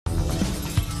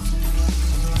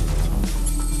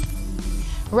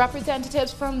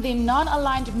Representatives from the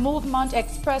non-aligned movement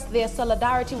expressed their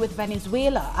solidarity with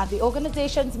Venezuela at the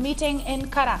organization's meeting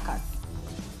in Caracas.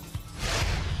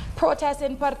 Protests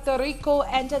in Puerto Rico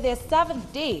enter their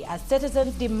 7th day as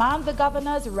citizens demand the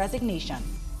governor's resignation.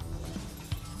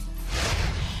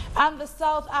 And the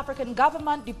South African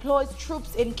government deploys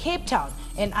troops in Cape Town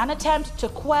in an attempt to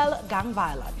quell gang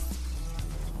violence.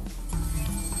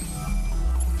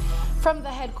 From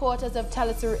the headquarters of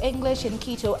Telesur English in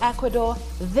Quito, Ecuador,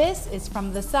 this is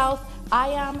From the South. I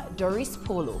am Doris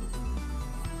Polo.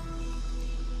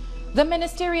 The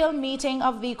ministerial meeting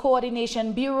of the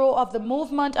Coordination Bureau of the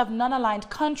Movement of Non-Aligned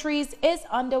Countries is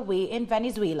underway in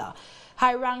Venezuela.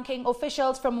 High-ranking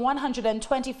officials from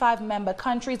 125 member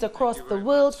countries across the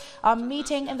world are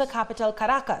meeting in the capital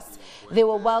Caracas. They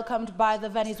were welcomed by the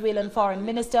Venezuelan Foreign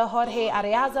Minister Jorge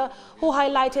Arreaza, who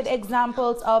highlighted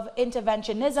examples of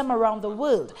interventionism around the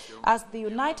world as the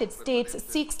United States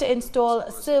seeks to install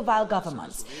servile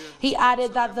governments. He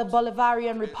added that the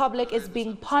Bolivarian Republic is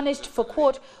being punished for,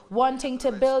 quote, wanting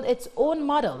to build its own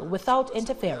model without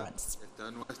interference.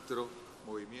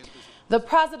 The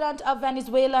president of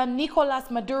Venezuela, Nicolas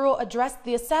Maduro, addressed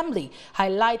the assembly,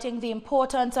 highlighting the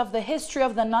importance of the history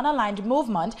of the non-aligned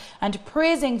movement and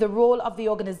praising the role of the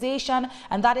organization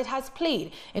and that it has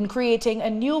played in creating a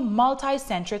new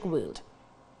multi-centric world.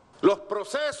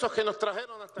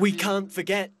 We can't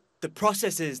forget the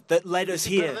processes that led us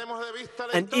here.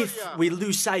 And if we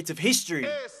lose sight of history,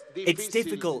 it's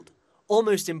difficult,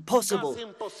 almost impossible,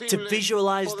 to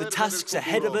visualize the tasks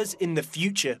ahead of us in the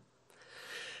future.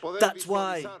 That's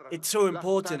why it's so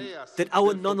important that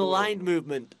our non-aligned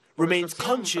movement remains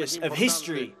conscious of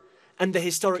history and the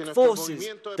historic forces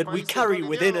that we carry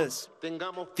within us.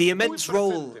 The immense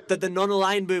role that the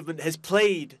non-aligned movement has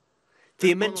played, the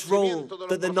immense role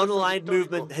that the non-aligned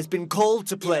movement has been called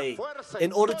to play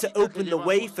in order to open the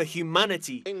way for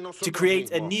humanity to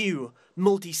create a new,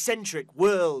 multi-centric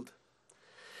world.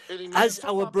 As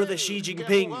our brother Xi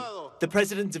Jinping, the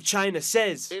president of China,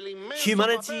 says,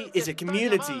 humanity is a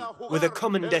community with a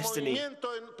common destiny.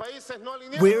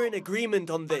 We're in agreement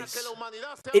on this.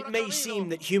 It may seem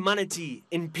that humanity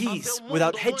in peace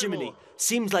without hegemony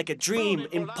seems like a dream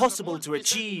impossible to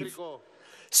achieve.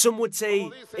 Some would say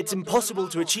it's impossible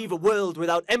to achieve a world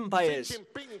without empires.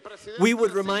 We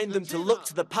would remind them to look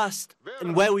to the past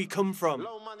and where we come from.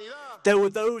 There were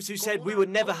those who said we would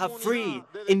never have free,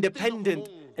 independent,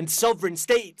 and sovereign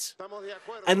states.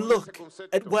 And look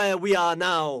at where we are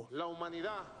now.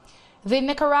 The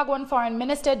Nicaraguan Foreign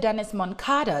Minister Denis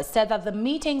Moncada said that the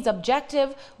meeting's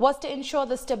objective was to ensure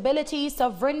the stability,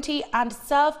 sovereignty, and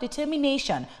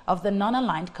self-determination of the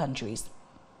non-aligned countries.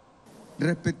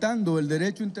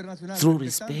 Through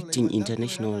respecting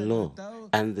international law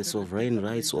and the sovereign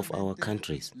rights of our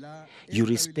countries, you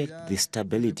respect the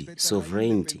stability,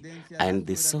 sovereignty, and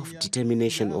the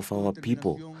self-determination of our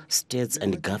people, states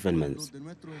and governments.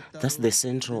 That's the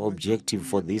central objective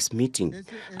for this meeting,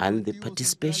 and the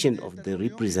participation of the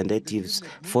representatives,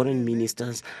 foreign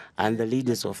ministers, and the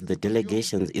leaders of the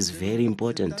delegations is very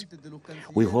important.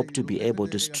 We hope to be able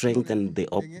to strengthen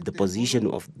the position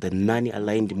of the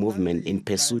non-aligned movement in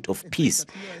pursuit of peace,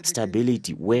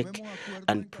 stability, work,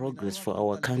 and progress for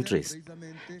our countries,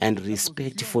 and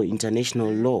respect for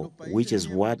international law, which is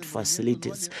what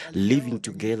facilitates living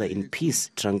together in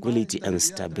peace, tranquility, and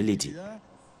stability.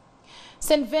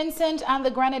 St. Vincent and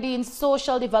the Grenadines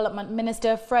Social Development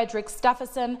Minister Frederick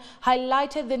Stephenson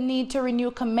highlighted the need to renew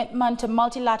commitment to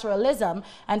multilateralism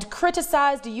and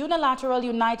criticized unilateral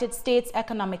United States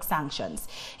economic sanctions.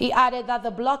 He added that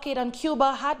the blockade on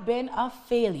Cuba had been a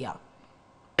failure.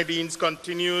 Grenadines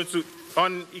continue to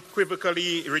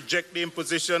unequivocally reject the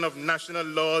imposition of national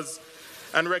laws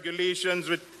and regulations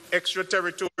with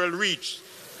extraterritorial reach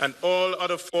and all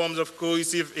other forms of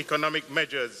coercive economic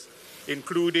measures,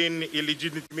 including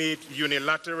illegitimate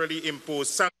unilaterally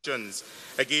imposed sanctions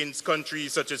against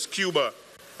countries such as Cuba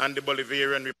and the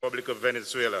Bolivarian Republic of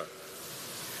Venezuela.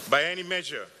 By any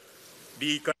measure,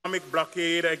 the economic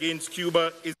blockade against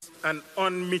Cuba is an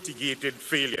unmitigated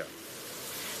failure.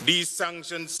 These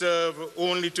sanctions serve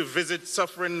only to visit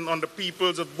suffering on the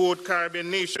peoples of both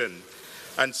Caribbean nations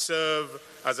and serve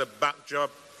as a backdrop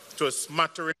to a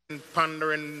smattering,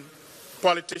 pandering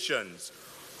politicians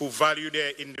who value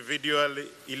their individual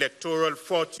electoral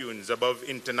fortunes above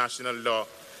international law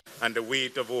and the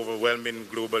weight of overwhelming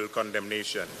global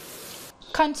condemnation.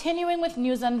 Continuing with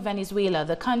news on Venezuela,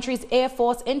 the country's Air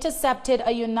Force intercepted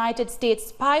a United States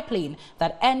spy plane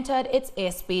that entered its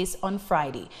airspace on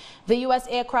Friday. The U.S.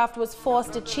 aircraft was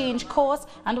forced to change course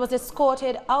and was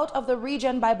escorted out of the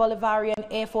region by Bolivarian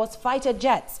Air Force fighter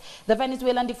jets. The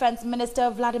Venezuelan Defense Minister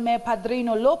Vladimir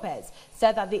Padrino Lopez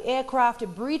said that the aircraft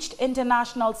breached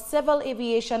international civil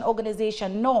aviation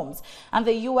organization norms, and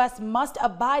the U.S. must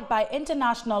abide by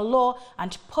international law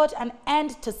and put an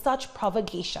end to such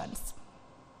provocations.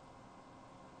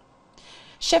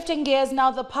 Shifting gears now,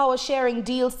 the power-sharing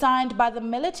deal signed by the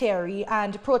military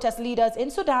and protest leaders in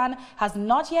Sudan has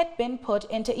not yet been put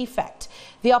into effect.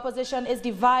 The opposition is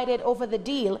divided over the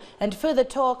deal, and further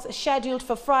talks scheduled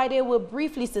for Friday were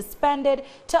briefly suspended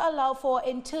to allow for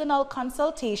internal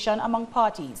consultation among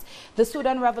parties. The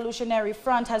Sudan Revolutionary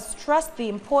Front has stressed the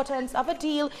importance of a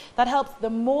deal that helps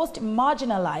the most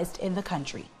marginalized in the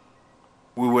country.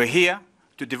 We were here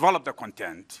to develop the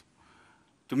content,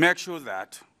 to make sure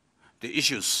that the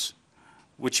issues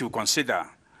which we consider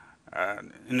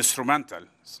instrumental,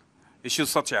 issues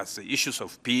such as the issues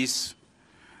of peace,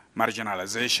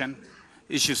 marginalization,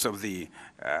 issues of the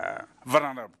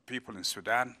vulnerable people in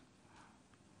Sudan.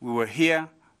 We were here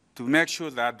to make sure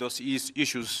that those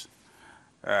issues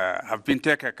have been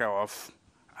taken care of,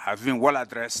 have been well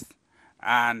addressed,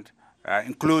 and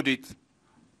included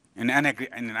in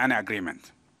an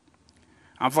agreement.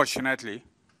 Unfortunately,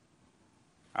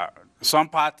 some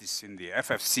parties in the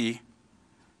FFC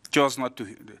chose not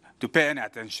to pay any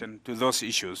attention to those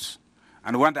issues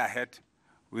and went ahead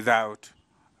without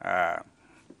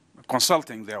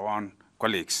consulting their own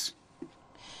colleagues.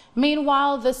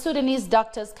 Meanwhile, the Sudanese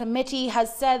Doctors Committee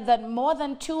has said that more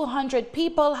than 200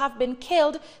 people have been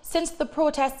killed since the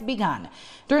protests began.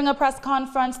 During a press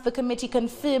conference, the committee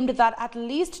confirmed that at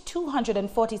least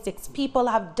 246 people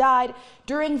have died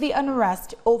during the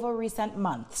unrest over recent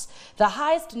months. The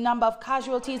highest number of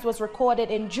casualties was recorded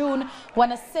in June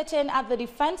when a sit-in at the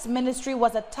Defense Ministry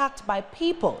was attacked by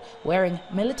people wearing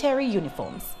military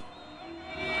uniforms.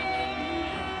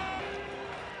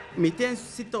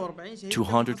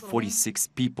 246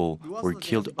 people were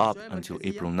killed up until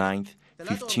April 9th,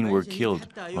 15 were killed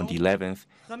on the 11th,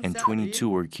 and 22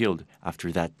 were killed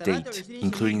after that date,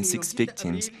 including 6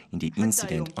 victims in the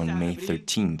incident on May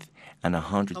 13th and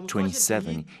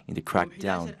 127 in the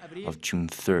crackdown of June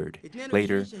 3rd.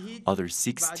 Later, other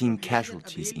 16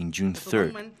 casualties in June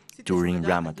 3rd during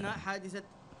Ramadan.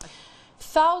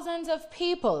 Thousands of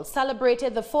people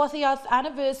celebrated the 40th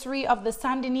anniversary of the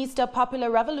Sandinista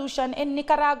Popular Revolution in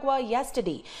Nicaragua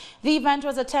yesterday. The event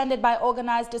was attended by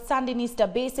organized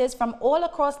Sandinista bases from all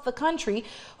across the country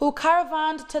who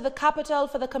caravanned to the capital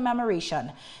for the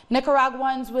commemoration.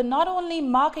 Nicaraguans were not only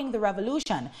marking the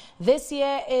revolution. This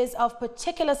year is of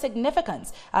particular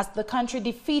significance as the country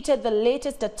defeated the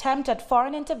latest attempt at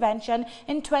foreign intervention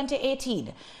in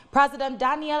 2018. President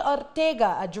Daniel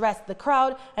Ortega addressed the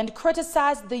crowd and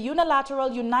criticized the unilateral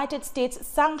United States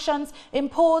sanctions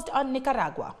imposed on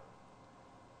Nicaragua.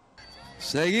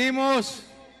 Seguimos.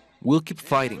 We'll keep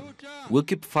fighting. We'll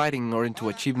keep fighting in order to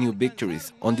achieve new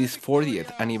victories on this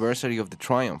 40th anniversary of the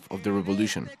triumph of the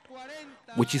revolution,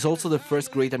 which is also the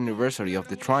first great anniversary of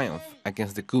the triumph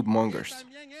against the coup mongers.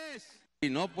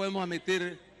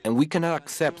 And we cannot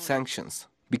accept sanctions,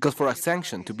 because for a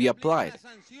sanction to be applied,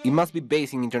 it must be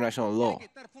based in international law.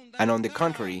 And on the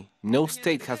contrary, no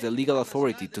state has the legal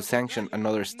authority to sanction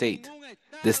another state.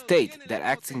 The state that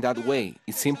acts in that way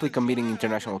is simply committing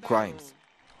international crimes.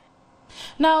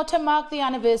 Now, to mark the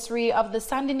anniversary of the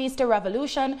Sandinista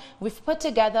Revolution, we've put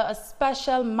together a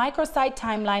special microsite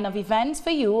timeline of events for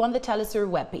you on the Telesur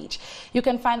webpage. You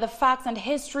can find the facts and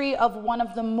history of one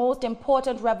of the most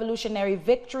important revolutionary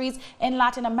victories in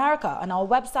Latin America on our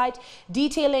website,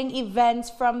 detailing events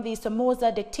from the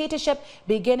Somoza dictatorship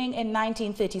beginning in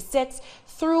 1936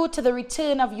 through to the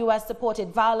return of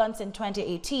U.S.-supported violence in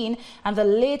 2018 and the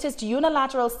latest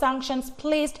unilateral sanctions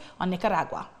placed on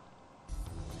Nicaragua.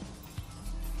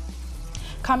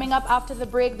 Coming up after the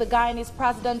break, the Guyanese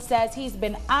president says he's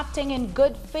been acting in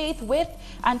good faith with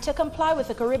and to comply with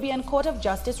the Caribbean Court of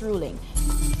Justice ruling.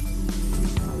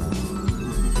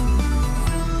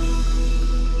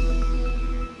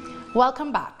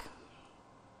 Welcome back.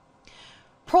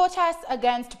 Protests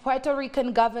against Puerto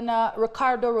Rican Governor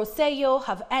Ricardo Rosselló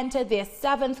have entered their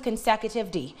 7th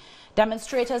consecutive day.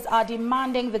 Demonstrators are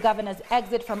demanding the governor's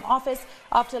exit from office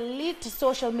after leaked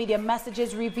social media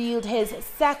messages revealed his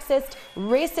sexist,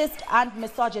 racist and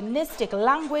misogynistic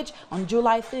language on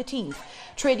July 13th.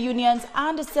 Trade unions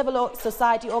and civil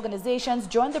society organizations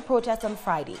joined the protest on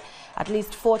Friday. At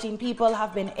least 14 people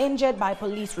have been injured by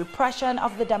police repression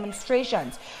of the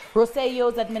demonstrations.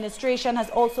 Rosello's administration has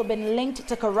also been linked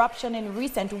to corruption in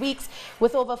recent weeks,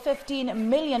 with over $15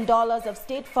 million of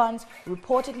state funds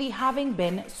reportedly having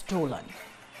been stolen.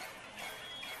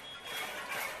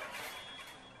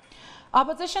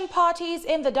 Opposition parties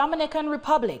in the Dominican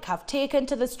Republic have taken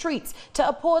to the streets to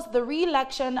oppose the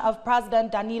re-election of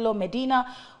President Danilo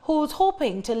Medina, who's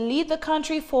hoping to lead the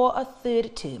country for a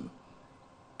third term.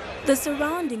 The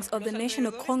surroundings of the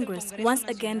National Congress once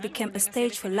again became a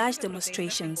stage for large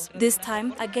demonstrations, this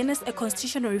time against a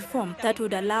constitutional reform that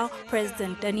would allow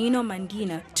President Danilo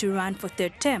Medina to run for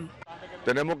third term.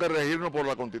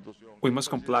 We must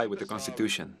comply with the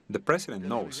Constitution. The President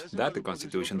knows that the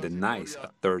Constitution denies a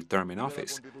third term in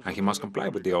office, and he must comply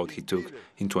with the oath he took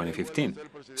in 2015,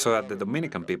 so that the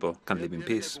Dominican people can live in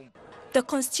peace. The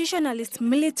Constitutionalist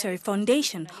Military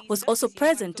Foundation was also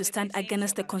present to stand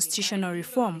against the constitutional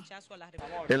reform.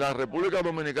 In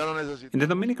the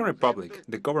Dominican Republic,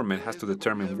 the government has to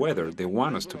determine whether they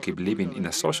want us to keep living in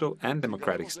a social and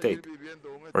democratic state,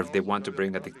 or if they want to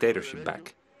bring a dictatorship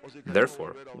back.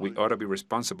 Therefore, we ought to be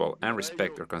responsible and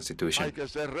respect our Constitution.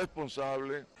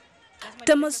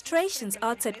 Demonstrations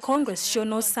outside Congress show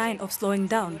no sign of slowing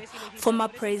down. Former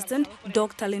President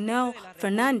Dr. Leonel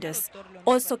Fernandez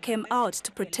also came out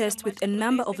to protest with a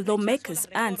number of lawmakers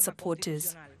and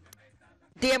supporters.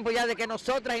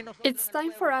 It's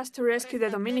time for us to rescue the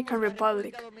Dominican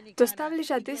Republic, to establish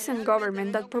a decent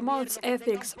government that promotes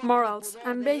ethics, morals,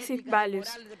 and basic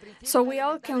values, so we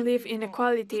all can live in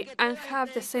equality and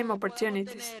have the same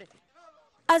opportunities.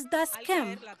 As dusk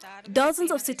came,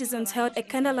 dozens of citizens held a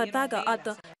candlelight dagger at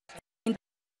the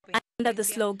under the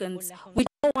slogans, "We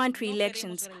don't want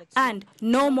re-elections" and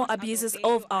 "No more abuses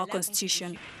of our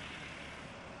Constitution."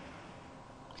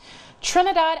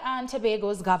 Trinidad and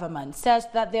Tobago's government says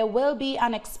that there will be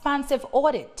an expansive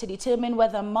audit to determine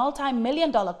whether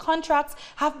multi-million-dollar contracts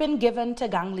have been given to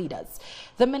gang leaders.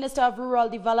 The Minister of Rural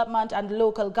Development and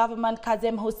Local Government,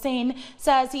 Kazim Hussein,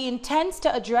 says he intends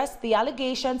to address the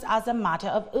allegations as a matter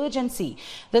of urgency.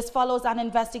 This follows an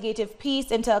investigative piece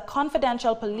into a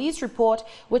confidential police report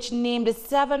which named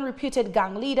 7 reputed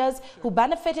gang leaders who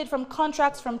benefited from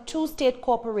contracts from 2 state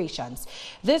corporations.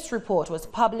 This report was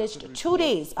published 2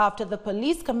 days after the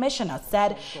police commissioner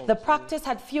said the practice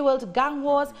had fueled gang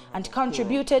wars and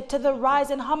contributed to the rise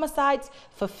in homicides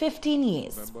for 15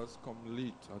 years.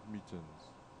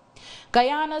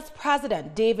 Guyana's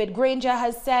President David Granger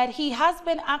has said he has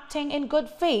been acting in good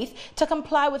faith to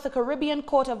comply with the Caribbean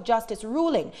Court of Justice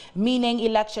ruling, meaning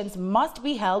elections must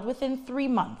be held within 3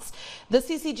 months. The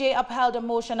CCJ upheld a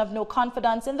motion of no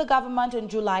confidence in the government on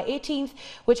July 18th,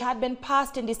 which had been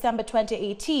passed in December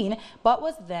 2018, but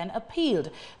was then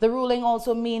appealed. The ruling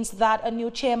also means that a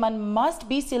new chairman must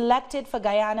be selected for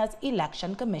Guyana's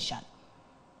Election Commission.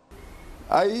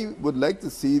 I would like to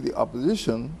see the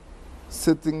opposition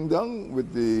sitting down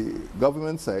with the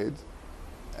government side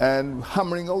and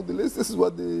hammering out the list. This is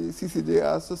what the CCJ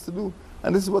asked us to do,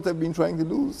 and this is what I've been trying to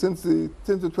do since the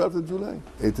 12th of July.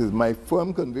 It is my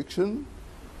firm conviction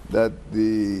that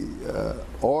the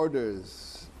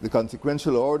orders, the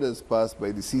consequential orders passed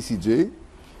by the CCJ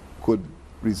could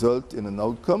result in an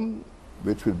outcome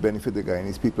which would benefit the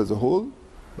Guyanese people as a whole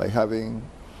by having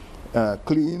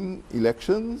clean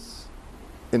elections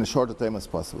in as short a time as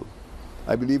possible.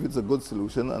 I believe it's a good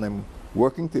solution, and I'm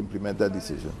working to implement that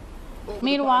decision.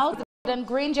 Meanwhile, President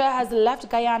Granger has left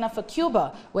Guyana for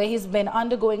Cuba, where he's been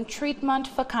undergoing treatment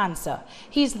for cancer.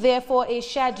 He's there for a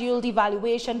scheduled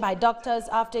evaluation by doctors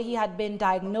after he had been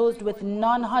diagnosed with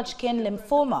non-Hodgkin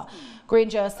lymphoma.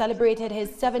 Granger celebrated his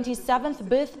 77th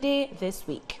birthday this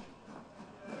week.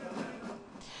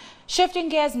 Shifting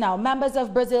gears now, members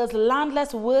of Brazil's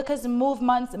landless workers'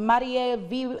 movement's Maria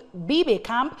Bibe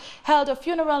camp held a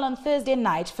funeral on Thursday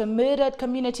night for murdered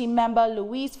community member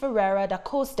Luis Ferreira da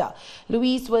Costa.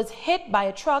 Luis was hit by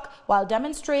a truck while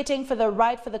demonstrating for the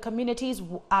right for the community's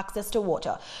access to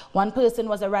water. One person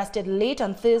was arrested late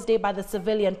on Thursday by the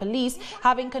civilian police,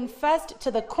 having confessed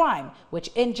to the crime, which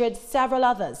injured several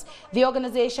others. The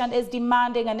organization is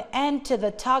demanding an end to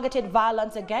the targeted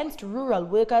violence against rural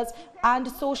workers and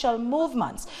social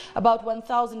movements. About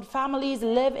 1,000 families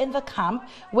live in the camp,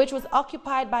 which was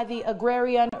occupied by the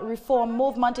Agrarian Reform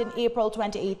Movement in April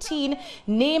 2018,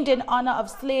 named in honor of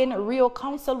slain Rio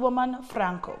Councilwoman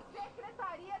Franco.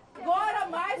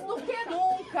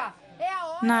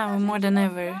 Now, more than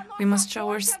ever, we must show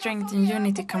our strength and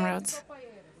unity, comrades.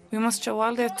 We must show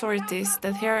all the authorities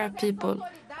that here are people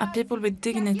with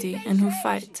dignity and who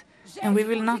fight, and we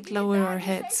will not lower our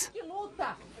heads.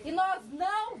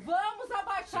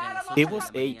 It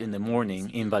was 8 in the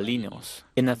morning in Valinhos,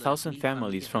 and 1,000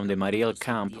 families from the Mariel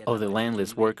camp of the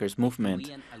landless workers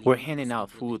movement were handing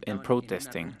out food and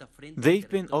protesting. They've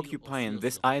been occupying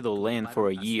this idle land for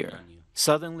a year.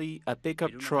 Suddenly, a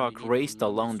pickup truck raced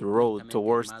along the road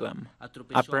towards them.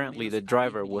 Apparently, the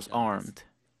driver was armed.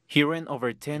 He ran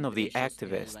over 10 of the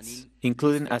activists,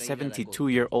 including a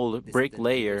 72-year-old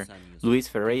bricklayer, Luis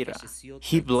Ferreira.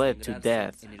 He bled to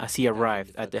death as he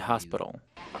arrived at the hospital.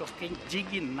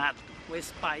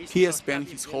 He has spent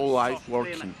his whole life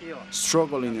working,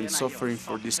 struggling and suffering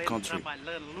for this country,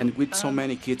 and with so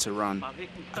many kids around,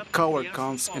 a coward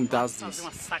comes and does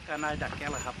this.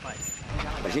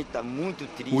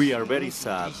 We are very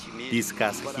sad. This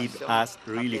has hit us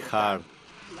really hard.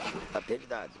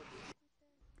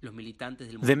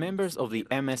 The members of the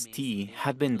MST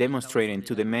had been demonstrating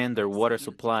to demand their water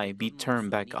supply be turned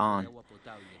back on.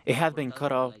 It had been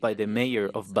cut off by the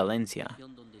mayor of Valencia,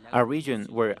 a region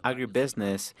where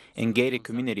agribusiness and gated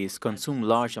communities consume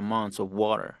large amounts of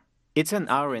water. It's an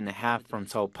hour and a half from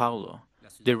Sao Paulo,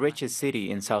 the richest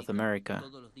city in South America.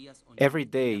 Every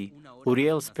day,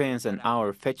 Uriel spends an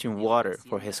hour fetching water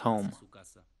for his home.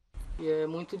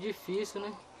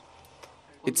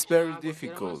 It's very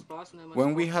difficult.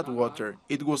 When we had water,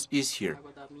 it was easier.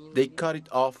 They cut it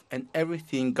off and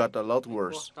everything got a lot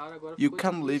worse. You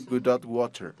can't live without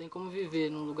water.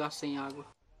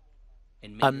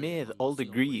 Amid all the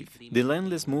grief, the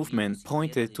landless movement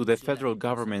pointed to the federal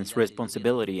government's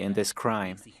responsibility in this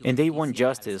crime, and they want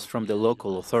justice from the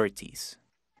local authorities.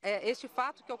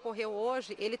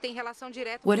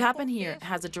 What happened here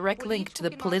has a direct link to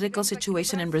the political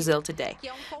situation in Brazil today.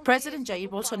 President Jair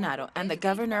Bolsonaro and the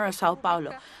governor of Sao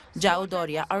Paulo, João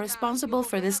Doria, are responsible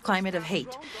for this climate of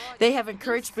hate. They have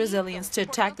encouraged Brazilians to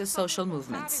attack the social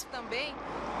movements.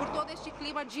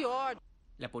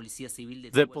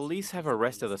 The police have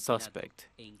arrested a suspect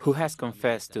who has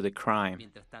confessed to the crime.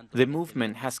 The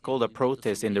movement has called a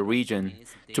protest in the region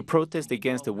to protest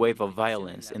against the wave of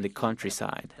violence in the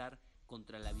countryside.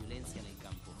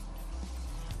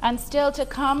 And still to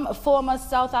come, former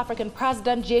South African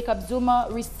President Jacob Zuma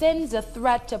rescinds a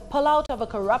threat to pull out of a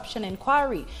corruption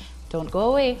inquiry. Don't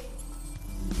go away.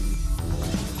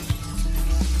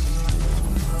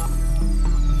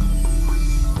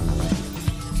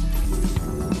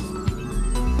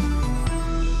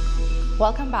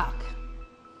 Welcome back.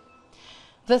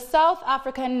 The South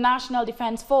African National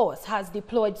Defence Force has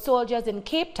deployed soldiers in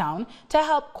Cape Town to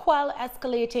help quell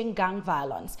escalating gang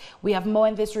violence. We have more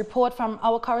in this report from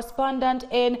our correspondent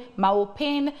in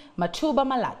Maupane, Matuba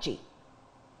Malachi.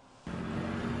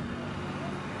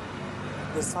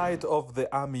 The sight of the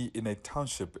army in a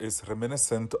township is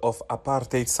reminiscent of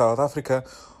apartheid South Africa,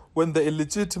 when the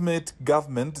illegitimate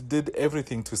government did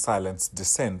everything to silence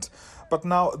dissent. But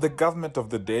now the government of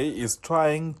the day is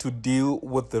trying to deal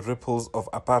with the ripples of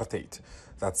apartheid.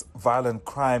 That's violent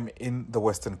crime in the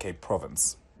Western Cape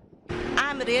province.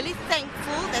 I'm really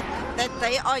thankful that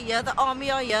they are here, the army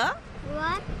are here.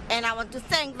 What? And I want to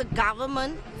thank the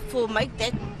government for making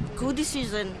that good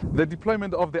decision. The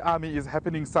deployment of the army is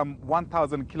happening some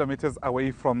 1,000 kilometers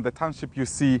away from the township you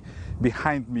see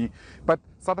behind me. But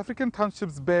South African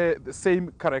townships bear the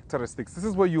same characteristics. This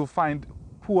is where you'll find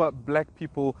poor black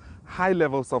people, high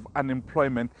levels of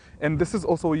unemployment, and this is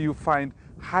also where you find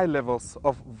high levels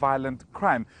of violent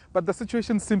crime. But the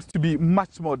situation seems to be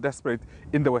much more desperate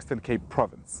in the Western Cape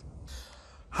province.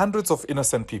 Hundreds of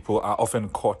innocent people are often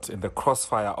caught in the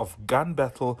crossfire of gun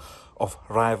battle of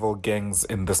rival gangs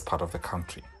in this part of the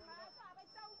country.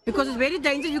 Because it's very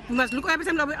dangerous, you must look every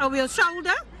time over your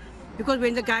shoulder, because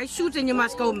when the guy shoots and you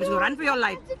must run for your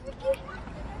life.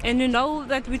 And you know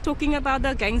that we're talking about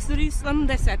the gangsterism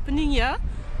that's happening here,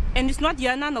 and it's not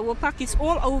here in our park, it's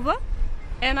all over.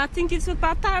 And I think it's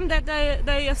about time that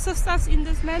they assist us in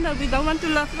this manner. We don't want to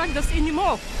live like this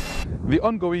anymore. The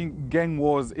ongoing gang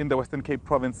wars in the Western Cape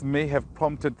province may have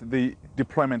prompted the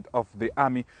deployment of the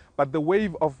army, but the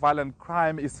wave of violent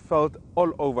crime is felt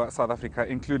all over South Africa,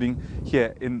 including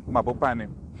here in Mabopane.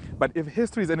 But if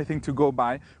history is anything to go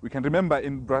by, we can remember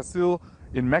in Brazil,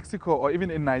 in Mexico, or even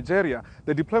in Nigeria,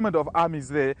 the deployment of armies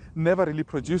there never really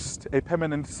produced a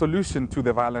permanent solution to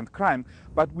the violent crime.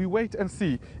 But we wait and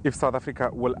see if South Africa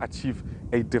will achieve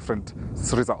a different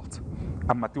result.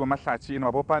 I'm Matiwa Mahlachi in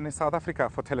Mabopane, South Africa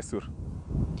for Telesur.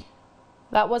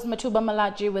 That was Matuba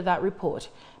Malaji with that report.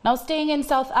 Now, staying in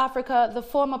South Africa, the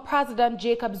former president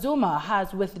Jacob Zuma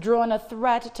has withdrawn a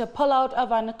threat to pull out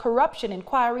of a corruption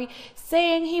inquiry,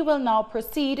 saying he will now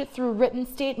proceed through written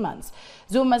statements.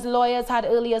 Zuma's lawyers had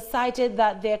earlier cited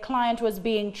that their client was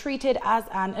being treated as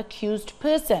an accused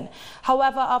person.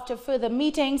 However, after further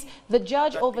meetings, the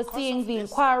judge overseeing the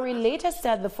inquiry later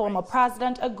said the former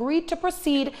president agreed to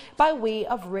proceed by way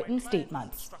of written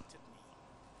statements.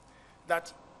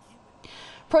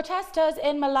 Protesters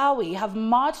in Malawi have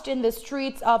marched in the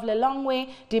streets of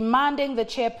Lilongwe demanding the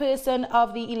chairperson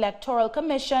of the Electoral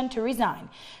Commission to resign.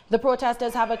 The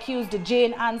protesters have accused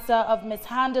Jane Ansah of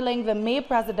mishandling the May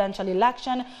presidential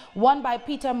election won by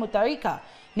Peter Mutharika.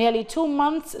 Nearly 2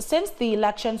 months since the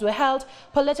elections were held,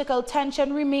 political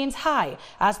tension remains high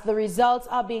as the results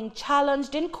are being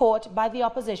challenged in court by the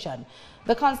opposition.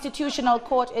 The Constitutional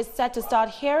Court is set to start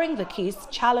hearing the case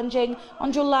challenging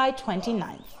on July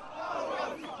 29th.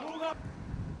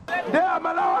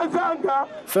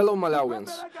 Fellow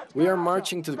Malawians, we are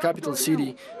marching to the capital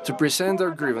city to present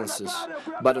our grievances.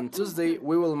 But on Tuesday,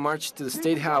 we will march to the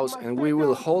State House and we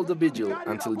will hold a vigil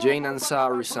until Jane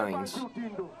Ansah resigns.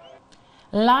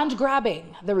 Land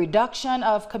grabbing, the reduction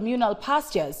of communal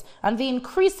pastures, and the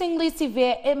increasingly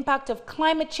severe impact of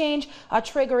climate change are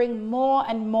triggering more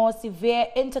and more severe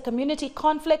inter-community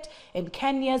conflict in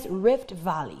Kenya's Rift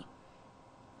Valley.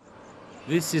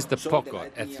 This is the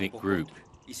Pokot ethnic group.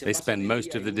 They spend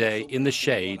most of the day in the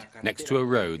shade next to a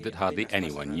road that hardly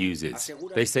anyone uses.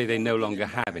 They say they no longer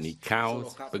have any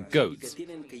cows, but goats,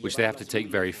 which they have to take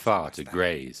very far to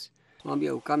graze.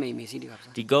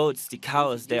 The goats, the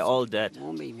cows, they're all dead.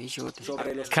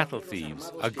 Cattle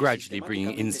thieves are gradually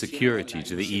bringing insecurity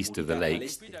to the east of the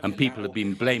lake, and people have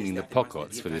been blaming the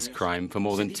Pokots for this crime for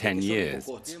more than 10 years.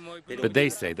 But they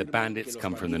say the bandits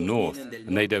come from the north,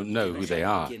 and they don't know who they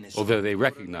are, although they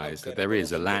recognize that there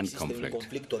is a land conflict.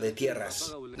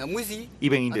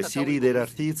 Even in the city, there are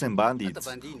thieves and bandits.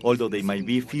 Although they might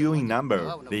be few in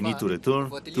number, they need to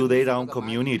return to their own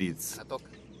communities.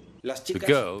 The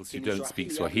girls, who don't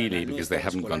speak Swahili because they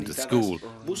haven't gone to school,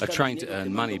 are trying to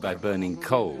earn money by burning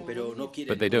coal,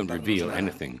 but they don't reveal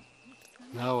anything.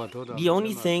 The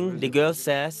only thing the girl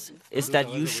says is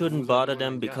that you shouldn't bother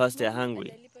them because they're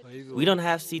hungry. We don't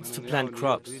have seeds to plant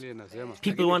crops.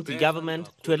 People want the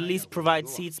government to at least provide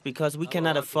seeds because we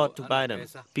cannot afford to buy them.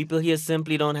 People here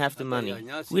simply don't have the money.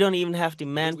 We don't even have the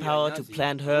manpower to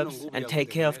plant herbs and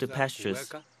take care of the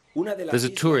pastures. There's a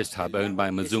tourist hub owned by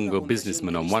a Mzungu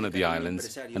businessman on one of the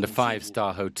islands and a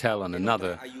 5-star hotel on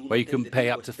another where you can pay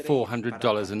up to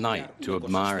 $400 a night to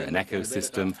admire an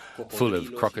ecosystem full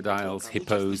of crocodiles,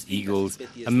 hippos, eagles,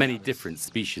 and many different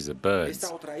species of birds.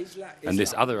 And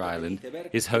this other island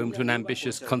is home to an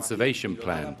ambitious conservation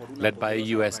plan led by a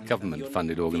US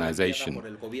government-funded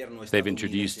organization. They've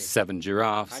introduced 7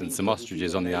 giraffes and some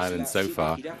ostriches on the island so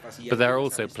far, but there are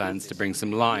also plans to bring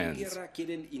some lions.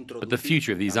 But the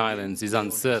future of these islands is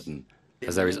uncertain,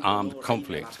 as there is armed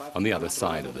conflict on the other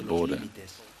side of the border.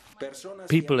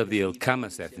 People of the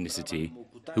Ilkamas ethnicity,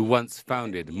 who once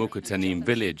founded Mukutanim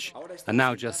village, are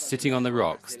now just sitting on the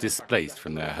rocks, displaced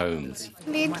from their homes.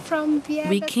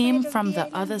 We came from the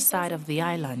other side of the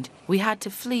island. We had to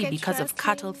flee because of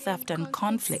cattle theft and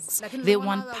conflicts. They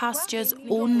want pastures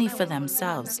only for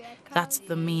themselves. That's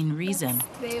the main reason.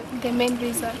 The main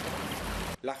reason.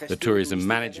 The tourism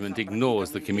management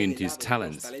ignores the community's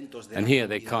talents, and here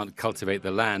they can't cultivate the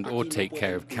land or take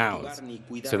care of cows,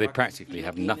 so they practically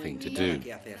have nothing to do.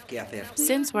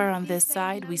 Since we're on this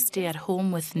side, we stay at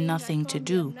home with nothing to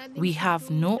do. We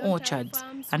have no orchards,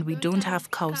 and we don't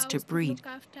have cows to breed.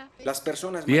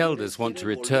 The elders want to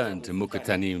return to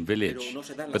Mukutanim village,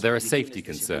 but there are safety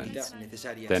concerns.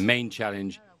 Their main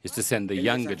challenge is to send the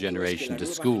younger generation to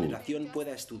school.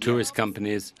 Tourist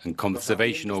companies and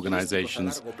conservation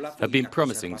organizations have been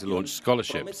promising to launch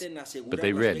scholarships, but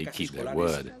they rarely keep their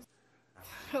word.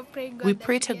 We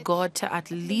pray to God to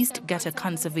at least get a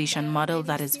conservation model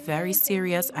that is very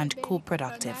serious and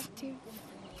co-productive.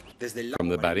 From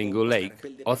the Baringo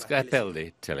Lake, Oscar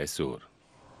Epelde, Telesur.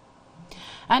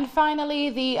 And finally,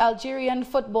 the Algerian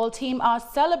football team are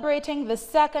celebrating the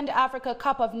second Africa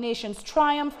Cup of Nations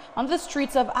triumph on the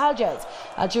streets of Algiers.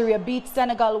 Algeria beat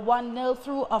Senegal 1-0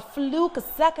 through a fluke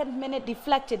second-minute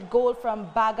deflected goal from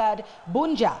Bagad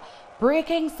Bounja,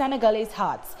 breaking Senegalese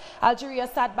hearts. Algeria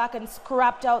sat back and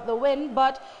scrapped out the win,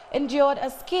 but endured a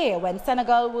scare when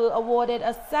Senegal were awarded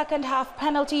a second-half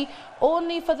penalty,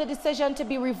 only for the decision to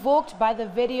be revoked by the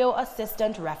video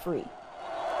assistant referee.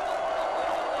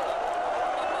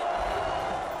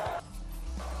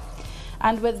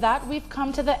 And with that, we've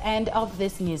come to the end of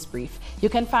this news brief. You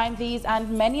can find these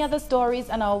and many other stories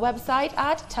on our website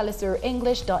at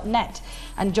telesurenglish.net.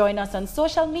 And join us on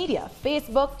social media,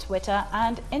 Facebook, Twitter,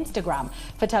 and Instagram.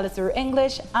 For Telesur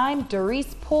English, I'm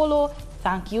Doris Polo.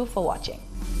 Thank you for watching.